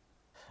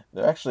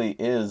 There actually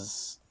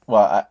is,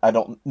 well, I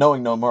don't,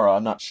 knowing Nomura,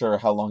 I'm not sure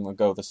how long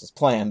ago this was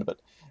planned, but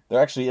there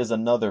actually is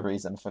another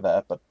reason for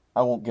that, but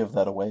I won't give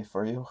that away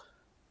for you.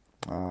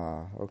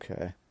 Ah,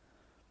 okay.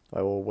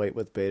 I will wait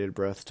with bated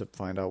breath to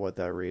find out what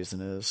that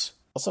reason is.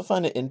 Also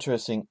find it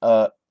interesting,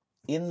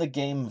 in the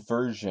game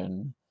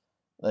version,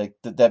 like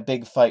that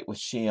big fight with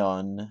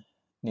Shion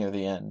near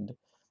the end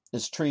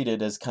is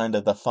treated as kind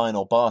of the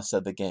final boss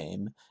of the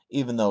game,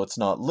 even though it's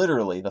not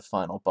literally the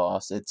final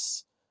boss,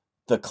 it's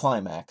the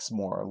climax,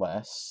 more or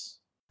less.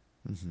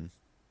 Mm-hmm.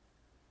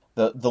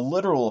 The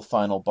literal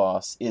final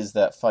boss is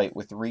that fight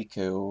with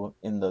Riku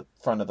in the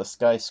front of the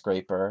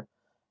skyscraper,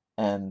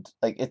 and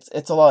like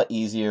it's a lot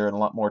easier and a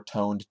lot more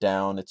toned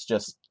down. It's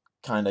just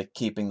kind of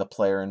keeping the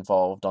player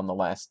involved on the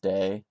last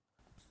day.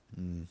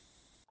 Mm.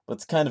 But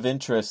it's kind of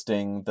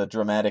interesting, the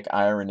dramatic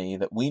irony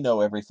that we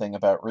know everything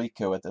about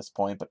Riku at this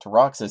point, but to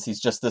Roxas, he's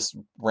just this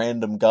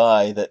random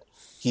guy that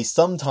he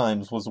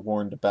sometimes was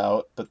warned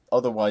about, but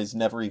otherwise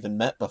never even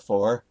met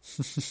before.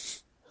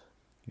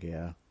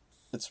 Yeah.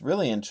 It's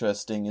really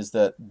interesting is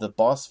that the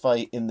boss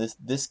fight in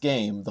this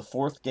game, the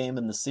 4th game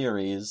in the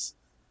series,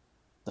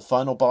 the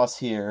final boss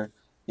here,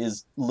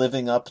 is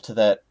living up to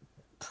that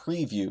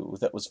preview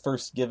that was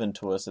first given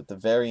to us at the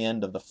very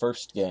end of the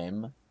first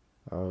game.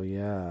 Oh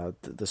yeah,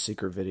 the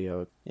secret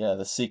video. Yeah,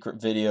 the secret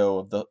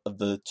video of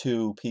the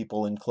 2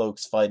 people in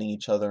cloaks fighting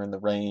each other in the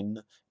rain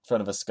in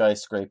front of a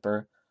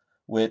skyscraper,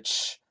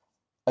 which,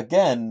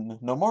 again,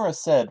 Nomura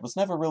said was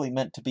never really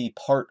meant to be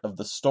part of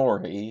the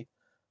story,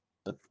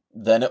 but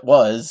then it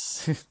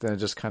was. Then it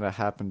just kind of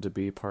happened to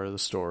be part of the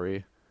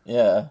story.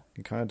 Yeah.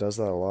 He kind of does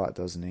that a lot,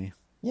 doesn't he?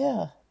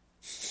 Yeah.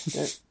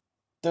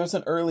 There's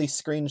an early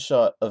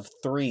screenshot of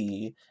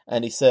 3,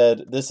 and he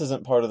said, this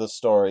isn't part of the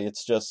story,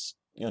 it's just,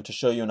 to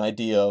show you an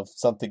idea of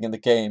something in the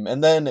game,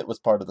 and then it was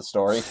part of the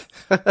story.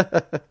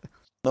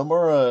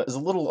 Nomura is a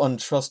little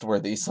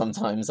untrustworthy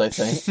sometimes, I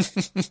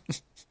think.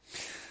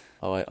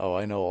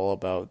 I know all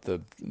about the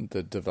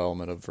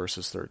development of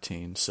Versus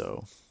 13,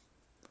 so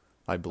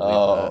I believe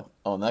that.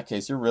 Oh, in that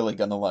case, you're really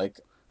gonna like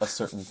a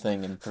certain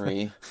thing in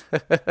 3.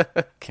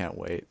 Can't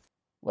wait.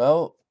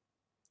 Well,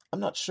 I'm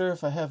not sure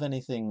if I have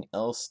anything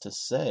else to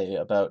say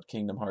about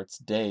Kingdom Hearts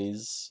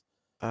Days.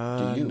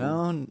 Do you?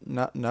 No,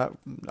 not.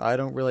 I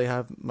don't really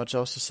have much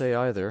else to say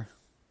either.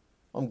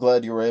 I'm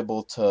glad you were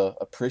able to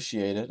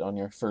appreciate it on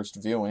your first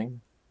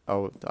viewing.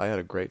 Oh, I had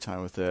a great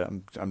time with it.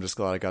 I'm just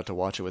glad I got to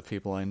watch it with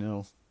people I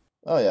know.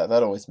 Oh yeah,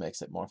 that always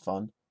makes it more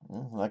fun.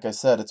 Like I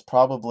said, it's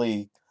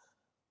probably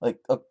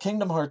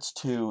Kingdom Hearts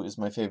 2 is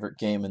my favorite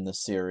game in the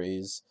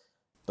series,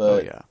 Oh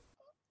but yeah.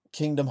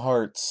 Kingdom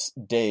Hearts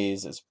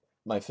Days is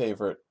my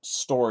favorite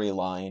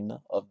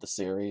storyline of the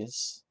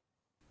series.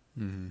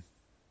 Hmm.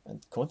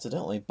 And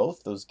coincidentally,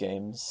 both those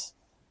games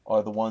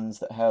are the ones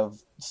that have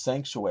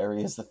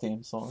Sanctuary as the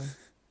theme song.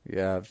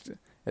 Yeah,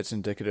 it's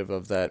indicative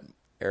of that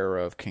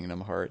era of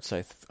Kingdom Hearts.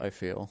 I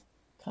feel.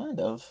 Kind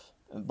of.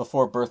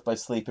 Before Birth by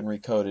Sleep and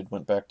Recoded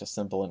went back to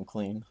simple and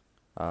clean.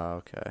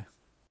 Okay.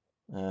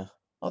 Eh.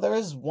 Oh, there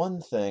is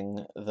one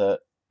thing that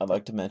I'd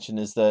like to mention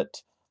is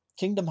that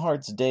Kingdom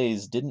Hearts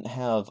Days didn't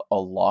have a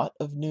lot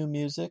of new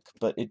music,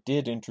 but it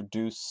did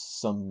introduce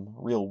some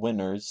real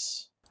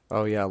winners.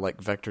 Oh yeah,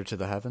 like Vector to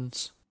the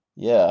Heavens.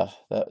 Yeah,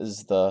 that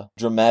is the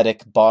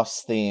dramatic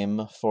boss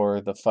theme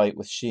for the fight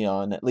with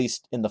Shion, at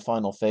least in the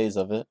final phase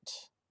of it.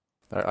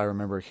 I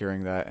remember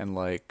hearing that in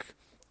like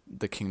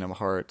the Kingdom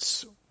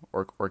Hearts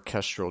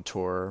orchestral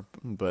tour,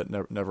 but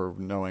never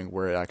knowing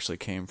where it actually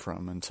came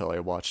from until I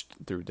watched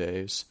through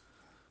Days.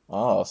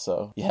 Oh,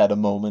 so you had a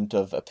moment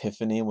of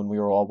epiphany when we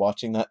were all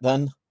watching that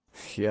then?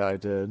 Yeah, I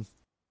did.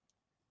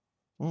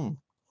 Hmm.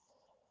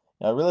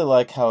 Yeah, I really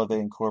like how they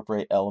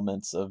incorporate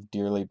elements of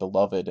Dearly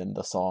Beloved in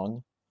the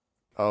song.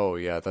 Oh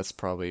yeah, that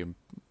probably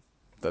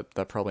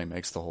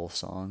makes the whole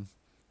song.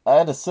 I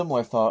had a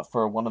similar thought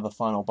for one of the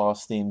final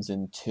boss themes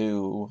in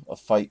 2, A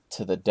Fight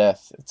to the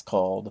Death, it's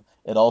called.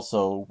 It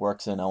also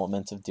works in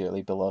elements of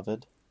Dearly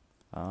Beloved.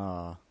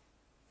 Ah,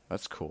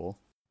 that's cool.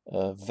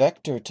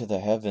 Vector to the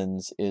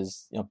Heavens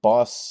is a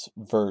boss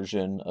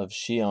version of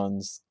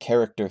Shion's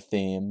character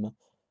theme,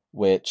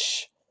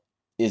 which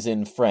is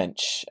in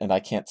French, and I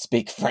can't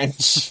speak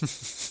French,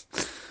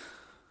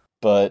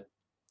 but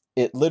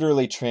it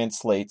literally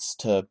translates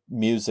to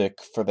music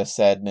for the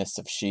sadness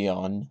of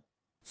Shion.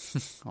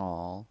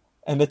 Aw.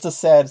 And it's a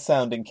sad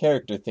sounding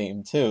character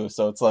theme too,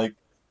 so it's like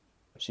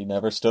she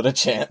never stood a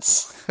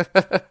chance.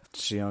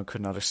 Xion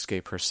could not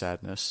escape her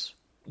sadness.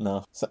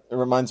 No. So it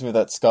reminds me of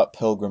that Scott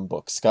Pilgrim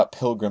book, Scott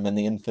Pilgrim and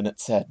the Infinite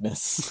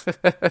Sadness.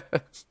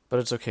 But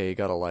it's okay, he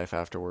got a life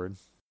afterward.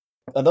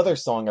 Another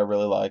song I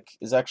really like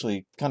is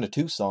actually kind of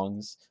two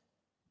songs,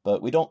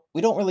 but we don't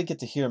really get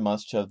to hear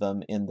much of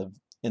them in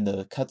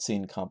the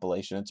cutscene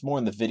compilation. It's more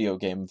in the video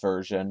game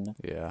version.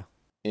 Yeah.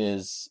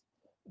 Is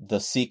The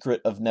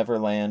Secret of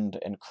Neverland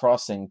and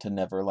Crossing to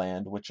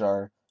Neverland, which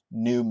are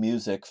new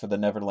music for the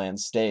Neverland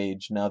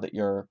stage now that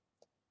you're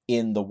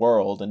in the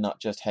world and not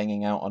just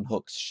hanging out on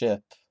Hook's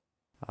ship.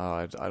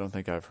 I don't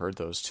think I've heard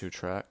those two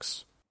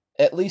tracks.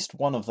 At least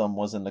one of them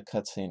was in the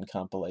cutscene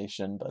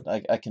compilation, but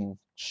I can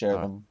share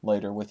Uh, them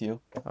later with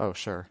you. oh,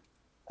 sure.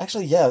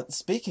 Actually, yeah,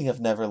 speaking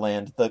of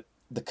Neverland, the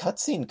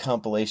cutscene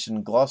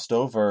compilation glossed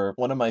over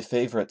one of my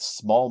favorite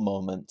small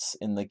moments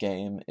in the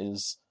game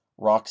is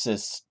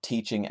Roxas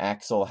teaching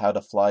Axel how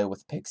to fly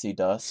with pixie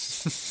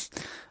dust.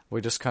 We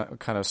just kind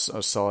of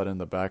saw it in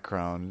the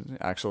background.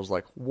 Axel's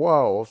like,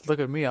 "Whoa, look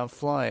at me, I'm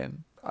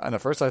flying." And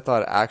at first I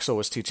thought Axel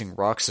was teaching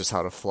Roxas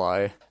how to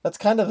fly. That's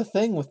kind of the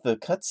thing with the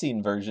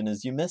cutscene version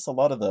is you miss a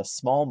lot of the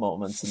small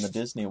moments in the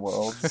Disney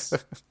worlds.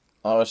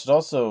 I should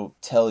also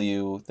tell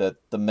you that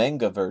the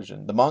manga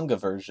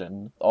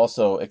version,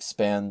 also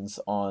expands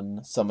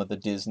on some of the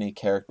Disney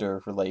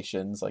character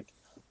relations. Like,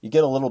 you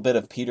get a little bit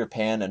of Peter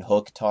Pan and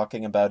Hook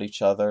talking about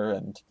each other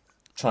and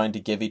trying to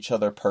give each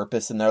other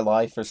purpose in their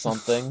life or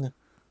something.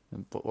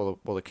 Well,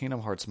 the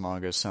Kingdom Hearts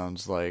manga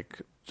sounds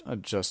like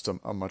just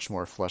a much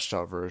more fleshed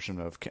out version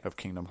of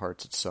Kingdom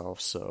Hearts itself.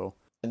 So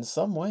In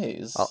some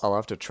ways. I'll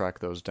have to track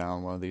those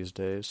down one of these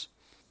days.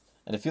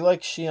 And if you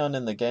like Shion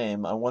in the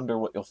game, I wonder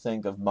what you'll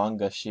think of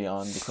manga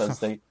Shion, because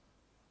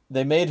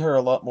they made her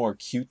a lot more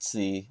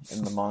cutesy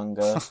in the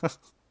manga.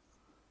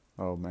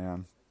 Oh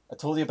man. I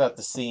told you about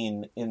the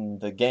scene in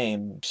the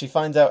game. She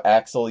finds out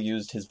Axel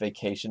used his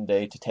vacation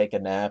day to take a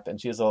nap,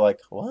 and she's all like,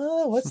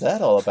 "What? What's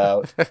that all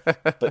about?"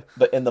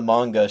 But in the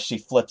manga, she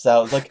flips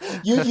out. It's like,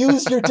 "You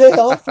used your day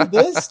off for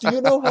this? Do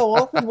you know how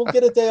often we'll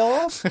get a day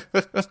off?"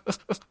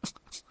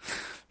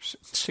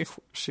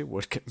 She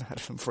would get mad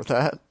at him for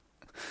that.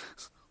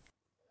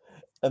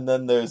 And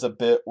then there's a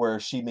bit where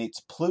she meets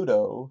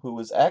Pluto, who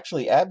was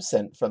actually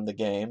absent from the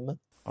game.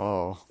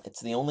 Oh. It's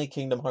the only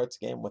Kingdom Hearts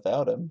game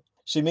without him.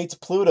 She meets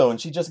Pluto and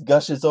she just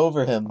gushes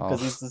over him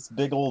because he's this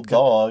big old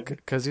dog.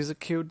 Because he's a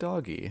cute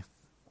doggy.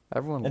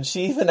 Everyone. And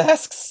she even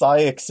asks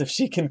Syx if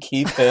she can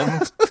keep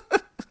him.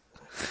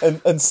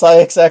 and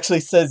Syx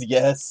actually says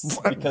yes.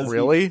 Because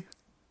really?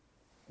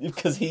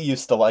 Because he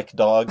used to like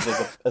dogs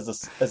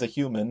as a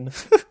human.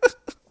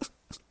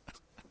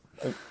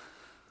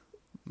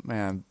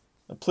 Man.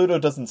 Pluto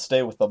doesn't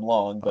stay with them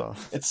long, but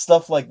it's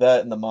stuff like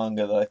that in the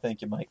manga that I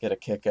think you might get a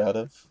kick out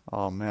of.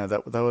 Oh man,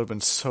 that would have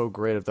been so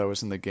great if that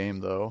was in the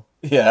game, though.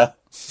 Yeah.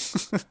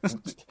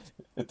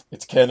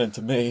 It's canon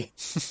to me.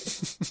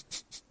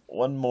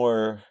 One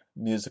more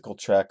musical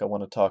track I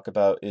want to talk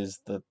about is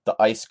the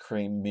ice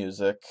cream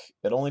music.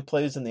 It only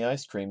plays in the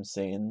ice cream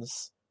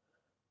scenes.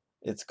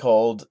 It's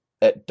called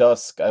At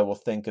Dusk I Will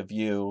Think of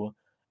You,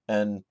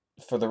 and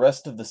for the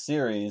rest of the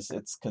series,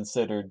 it's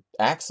considered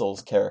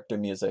Axel's character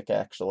music,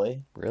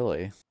 actually.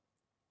 Really?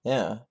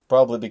 Yeah,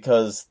 probably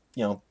because,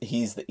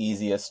 he's the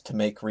easiest to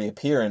make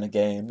reappear in a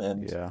game,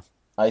 and Yeah.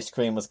 ice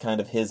cream was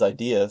kind of his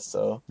idea,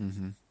 so...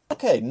 Mm-hmm.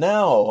 Okay,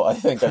 now I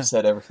think I've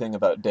said everything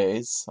about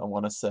Days, I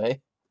want to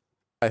say.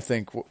 I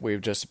think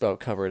we've just about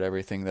covered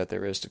everything that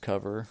there is to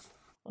cover.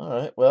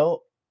 Alright,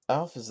 well,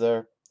 Alf, is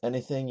there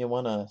anything you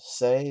want to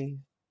say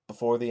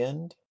before the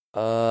end?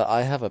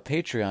 I have a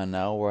Patreon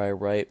now where I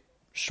write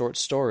short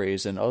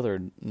stories and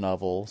other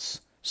novels.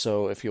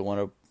 So if you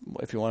want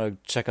to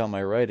check out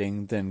my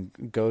writing, then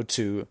go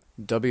to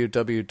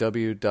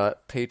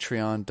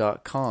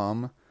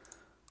www.patreon.com.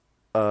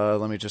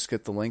 Let me just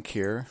get the link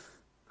here.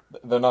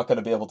 They're not going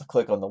to be able to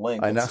click on the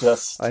link. I know, It's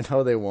just... I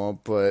know they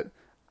won't, but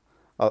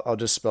I'll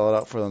just spell it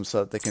out for them so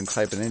that they can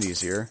type it in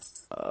easier.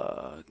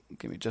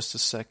 Give me just a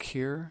sec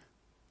here.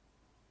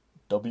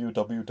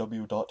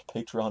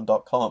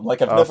 www.patreon.com.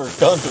 Like, I've never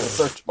gone to a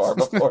search bar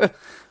before.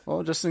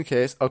 Well, just in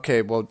case.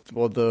 Okay, well,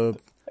 the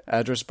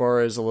address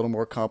bar is a little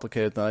more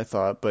complicated than I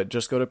thought, but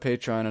just go to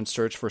Patreon and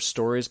search for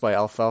Stories by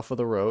Alfalfa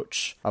the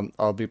Roach.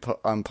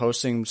 I'm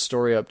posting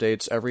story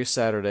updates every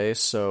Saturday,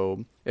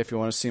 so if you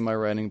want to see my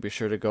writing, be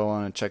sure to go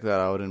on and check that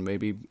out and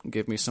maybe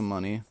give me some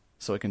money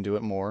so I can do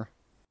it more.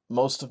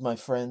 Most of my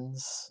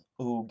friends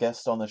who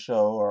guest on the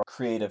show are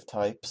creative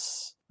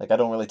types. Like, I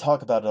don't really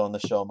talk about it on the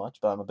show much,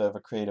 but I'm a bit of a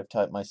creative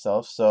type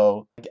myself,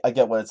 so I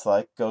get what it's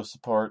like. Go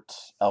support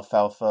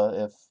Alfalfa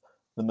if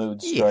the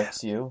mood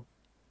strikes you.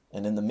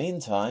 And in the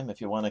meantime,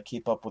 if you want to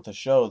keep up with the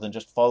show, then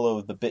just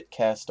follow the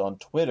Bitcast on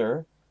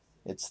Twitter.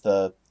 It's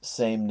the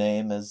same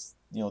name as,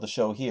 the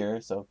show here,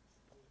 so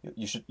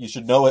you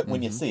should know it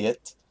when you see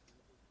it.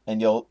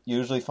 And you'll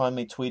usually find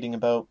me tweeting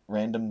about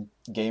random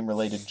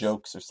game-related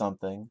jokes or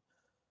something.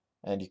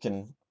 And you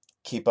can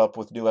keep up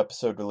with new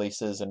episode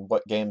releases and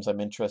what games I'm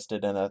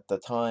interested in at the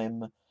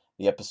time.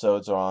 The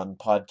episodes are on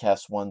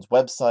Podcast One's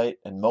website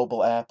and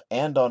mobile app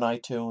and on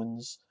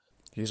iTunes.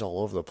 He's all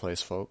over the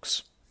place,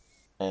 folks.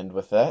 And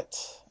with that,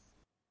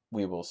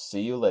 we will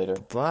see you later.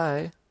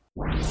 Bye.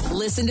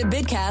 Listen to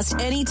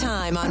Bitcast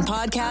anytime on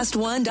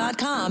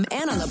podcastone.com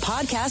and on the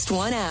Podcast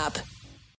One app.